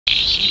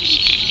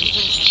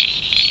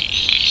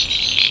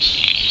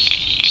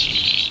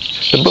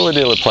The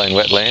Bulahdelah Plain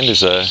Wetland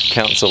is a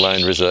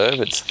council-owned reserve.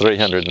 It's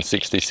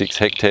 366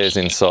 hectares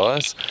in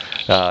size.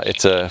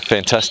 It's a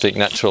fantastic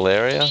natural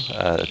area.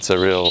 It's a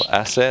real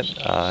asset.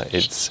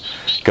 It's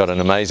got an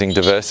amazing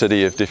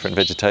diversity of different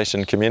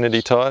vegetation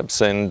community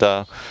types, and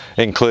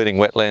including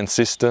wetland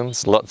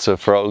systems, lots of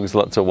frogs,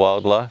 lots of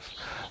wildlife.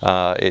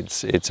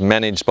 It's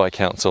managed by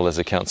council as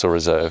a council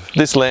reserve.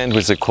 This land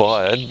was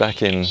acquired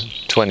back in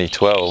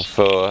 2012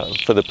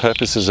 for the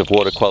purposes of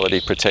water quality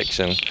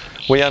protection.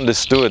 We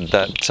understood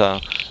that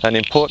an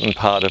important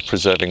part of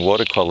preserving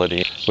water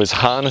quality was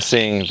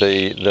harnessing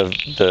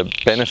the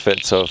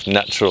benefits of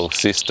natural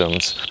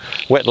systems.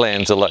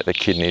 Wetlands are like the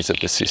kidneys of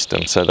the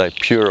system, so they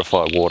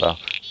purify water.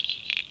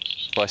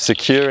 By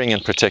securing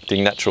and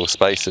protecting natural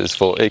spaces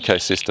for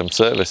ecosystem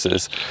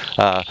services,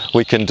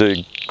 we can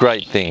do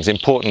great things,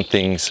 important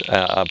things,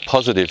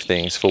 positive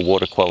things for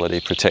water quality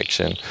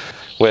protection.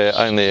 We're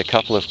only a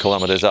couple of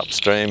kilometres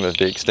upstream of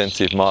the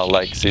extensive Mile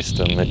Lake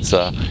system. It's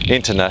an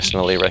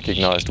internationally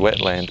recognised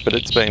wetland, but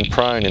it's been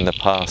prone in the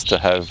past to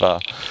have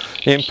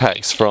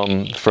impacts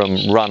from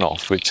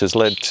runoff, which has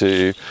led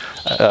to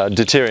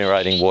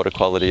deteriorating water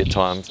quality at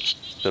times.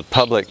 The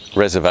public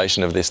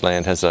reservation of this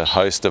land has a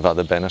host of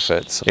other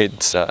benefits.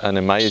 It's an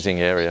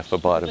amazing area for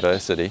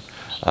biodiversity,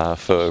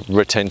 for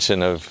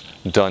retention of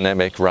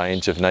dynamic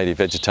range of native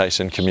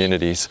vegetation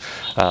communities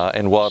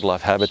and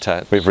wildlife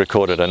habitat. We've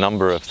recorded a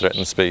number of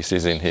threatened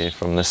species in here,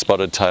 from the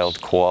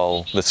spotted-tailed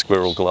quoll, the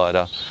squirrel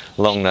glider,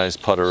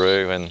 long-nosed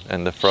potteroo,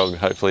 and the frog,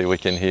 hopefully we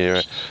can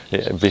hear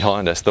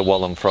behind us, the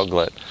Wallam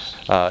froglet.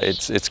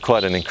 It's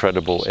quite an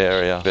incredible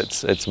area.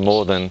 It's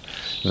more than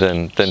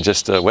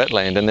just a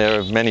wetland, and there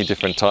are many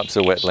different types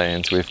of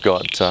wetlands. We've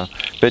got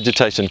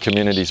vegetation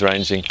communities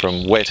ranging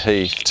from wet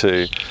heath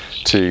to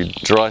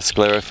dry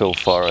sclerophyll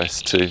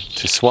forest, to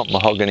swamp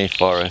mahogany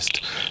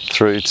forest,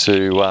 through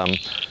to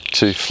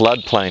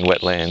floodplain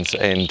wetlands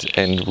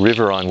and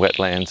riverine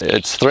wetlands.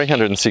 It's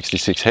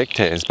 366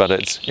 hectares, but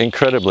it's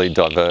incredibly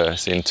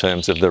diverse in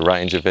terms of the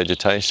range of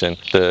vegetation.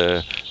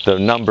 The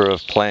number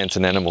of plants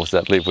and animals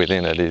that live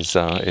within it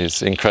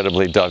is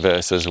incredibly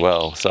diverse as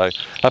well. So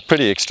a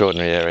pretty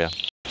extraordinary area.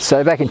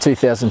 So back in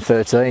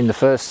 2013, the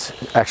first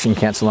action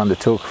council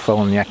undertook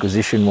following the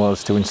acquisition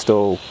was to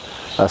install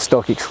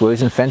stock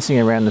exclusion fencing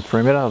around the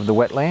perimeter of the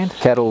wetland.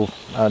 Cattle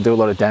do a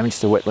lot of damage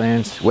to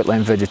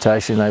wetland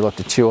vegetation. They like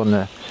to chew on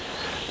the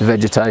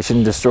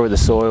vegetation, destroy the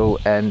soil,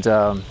 and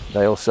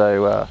they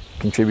also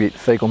contribute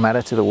fecal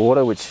matter to the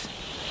water, which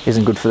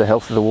isn't good for the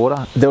health of the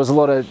water. There was a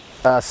lot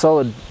of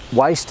solid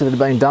waste that had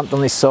been dumped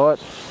on this site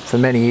for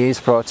many years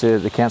prior to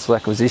the council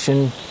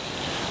acquisition.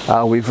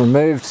 We've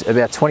removed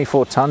about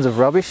 24 tonnes of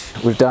rubbish.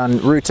 We've done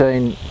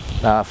routine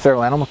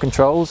feral animal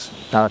controls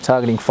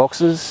targeting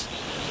foxes.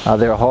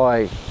 They're a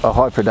high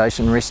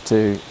predation risk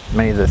to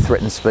many of the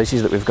threatened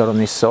species that we've got on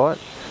this site,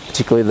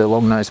 particularly the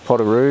long-nosed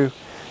potteroo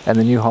and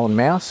the New Holland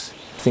mouse.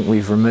 I think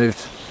we've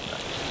removed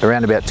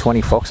around about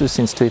 20 foxes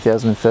since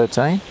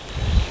 2013,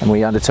 and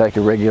we undertake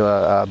a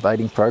regular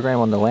baiting program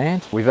on the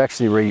land. We've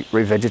actually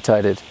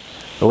revegetated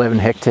 11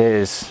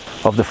 hectares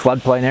of the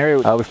floodplain area.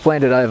 We've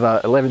planted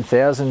over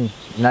 11,000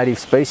 native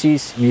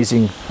species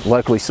using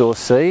locally sourced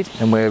seed,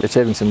 and we're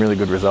achieving some really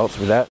good results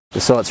with that.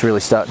 The site's really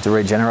starting to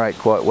regenerate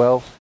quite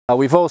well.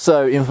 We've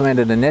also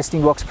implemented a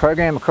nesting box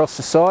program across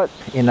the site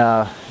in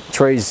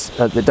trees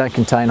that don't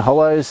contain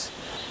hollows.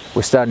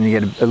 We're starting to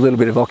get a little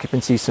bit of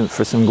occupancy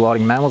for some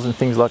gliding mammals and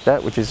things like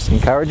that, which is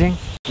encouraging.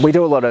 We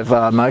do a lot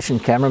of motion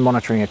camera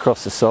monitoring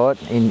across the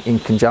site in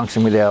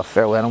conjunction with our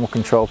feral animal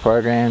control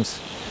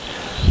programs.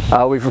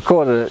 We've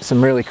recorded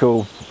some really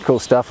cool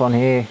stuff on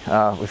here.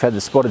 We've had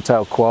the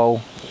spotted-tailed quoll,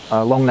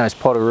 long-nosed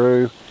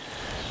potteroo.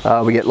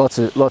 We get lots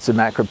of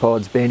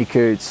macropods,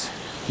 bandicoots,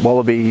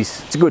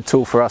 wallabies. It's a good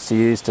tool for us to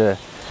use to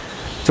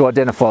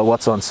identify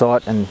what's on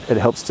site, and it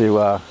helps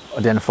to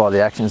identify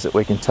the actions that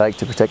we can take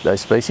to protect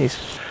those species.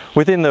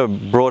 Within the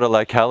broader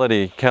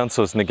locality,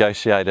 council's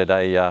negotiated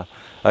a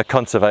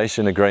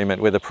conservation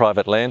agreement with a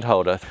private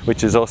landholder,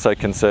 which has also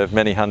conserved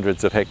many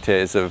hundreds of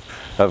hectares of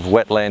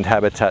wetland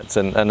habitats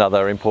and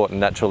other important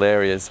natural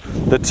areas.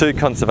 The two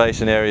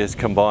conservation areas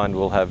combined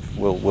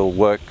will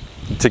work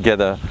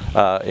together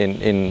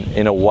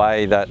in a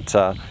way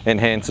that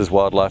enhances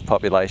wildlife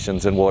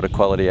populations and water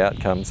quality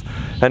outcomes.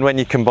 And when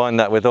you combine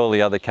that with all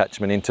the other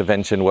catchment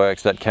intervention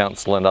works that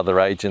council and other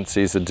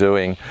agencies are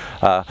doing,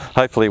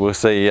 hopefully we'll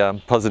see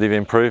positive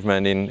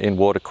improvement in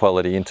water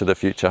quality into the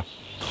future.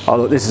 Oh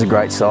look, this is a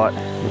great site.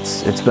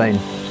 It's been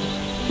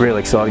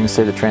really exciting to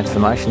see the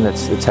transformation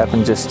that's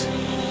happened just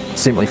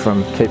simply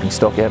from keeping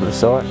stock out of the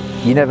site.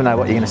 You never know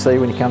what you're going to see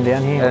when you come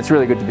down here, and it's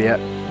really good to be out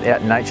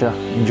in nature,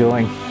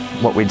 enjoying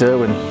what we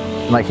do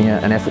and making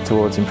an effort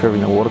towards improving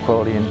the water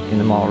quality in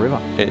the Mile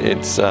River.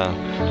 It's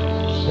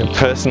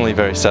personally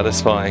very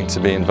satisfying to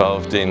be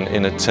involved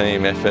in a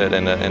team effort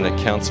and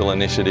a council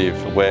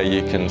initiative where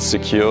you can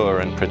secure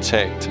and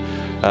protect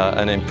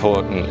an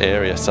important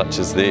area such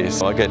as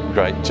this. I get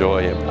great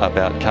joy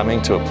about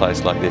coming to a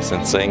place like this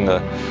and seeing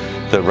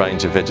the the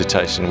range of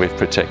vegetation we've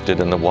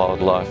protected and the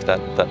wildlife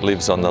that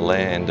lives on the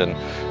land, and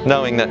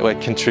knowing that we're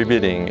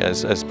contributing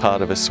as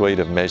part of a suite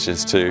of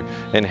measures to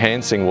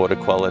enhancing water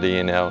quality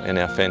in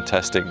our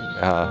fantastic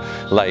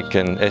lake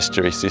and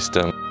estuary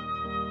system.